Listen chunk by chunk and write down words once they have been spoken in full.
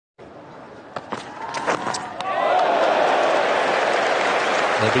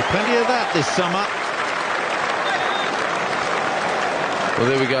There'll be plenty of that this summer. Well,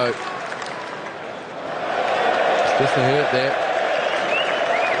 there we go. Stiff a hurt there.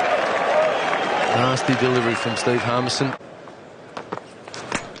 Nasty delivery from Steve Harmison.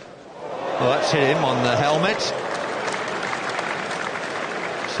 Well, that's hit him on the helmet.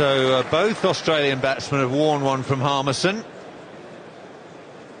 So both Australian batsmen have worn one from Harmison.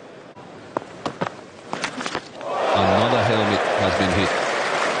 Another helmet has been hit.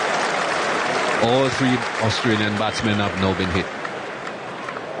 All three Australian batsmen have now been hit.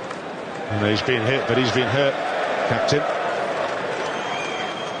 And he's been hit, but he's been hurt, Captain.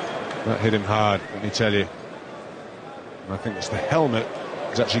 That hit him hard, let me tell you. And I think it's the helmet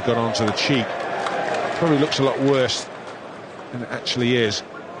that's actually got onto the cheek. Probably looks a lot worse than it actually is.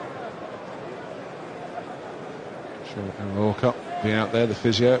 Sure, Walcott will be out there, the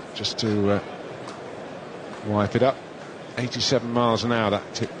physio, just to wipe it up. 87 miles an hour,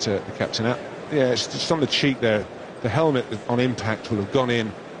 that tipped the captain out. Yeah, it's just on the cheek there. The helmet on impact will have gone in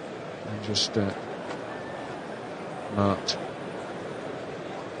and just marked.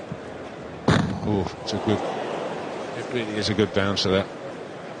 Oh, it's a good. It really is a good bouncer there.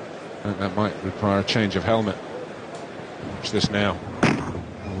 I think that might require a change of helmet. Watch this now.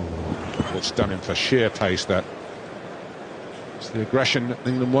 Oh, it's done him for sheer pace. That. It's the aggression that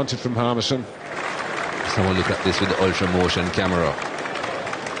England wanted from Harmison. Let's have a look at this with the ultra motion camera.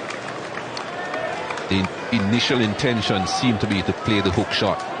 The initial intention seemed to be to play the hook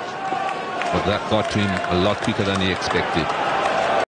shot, but that got to him a lot quicker than he expected.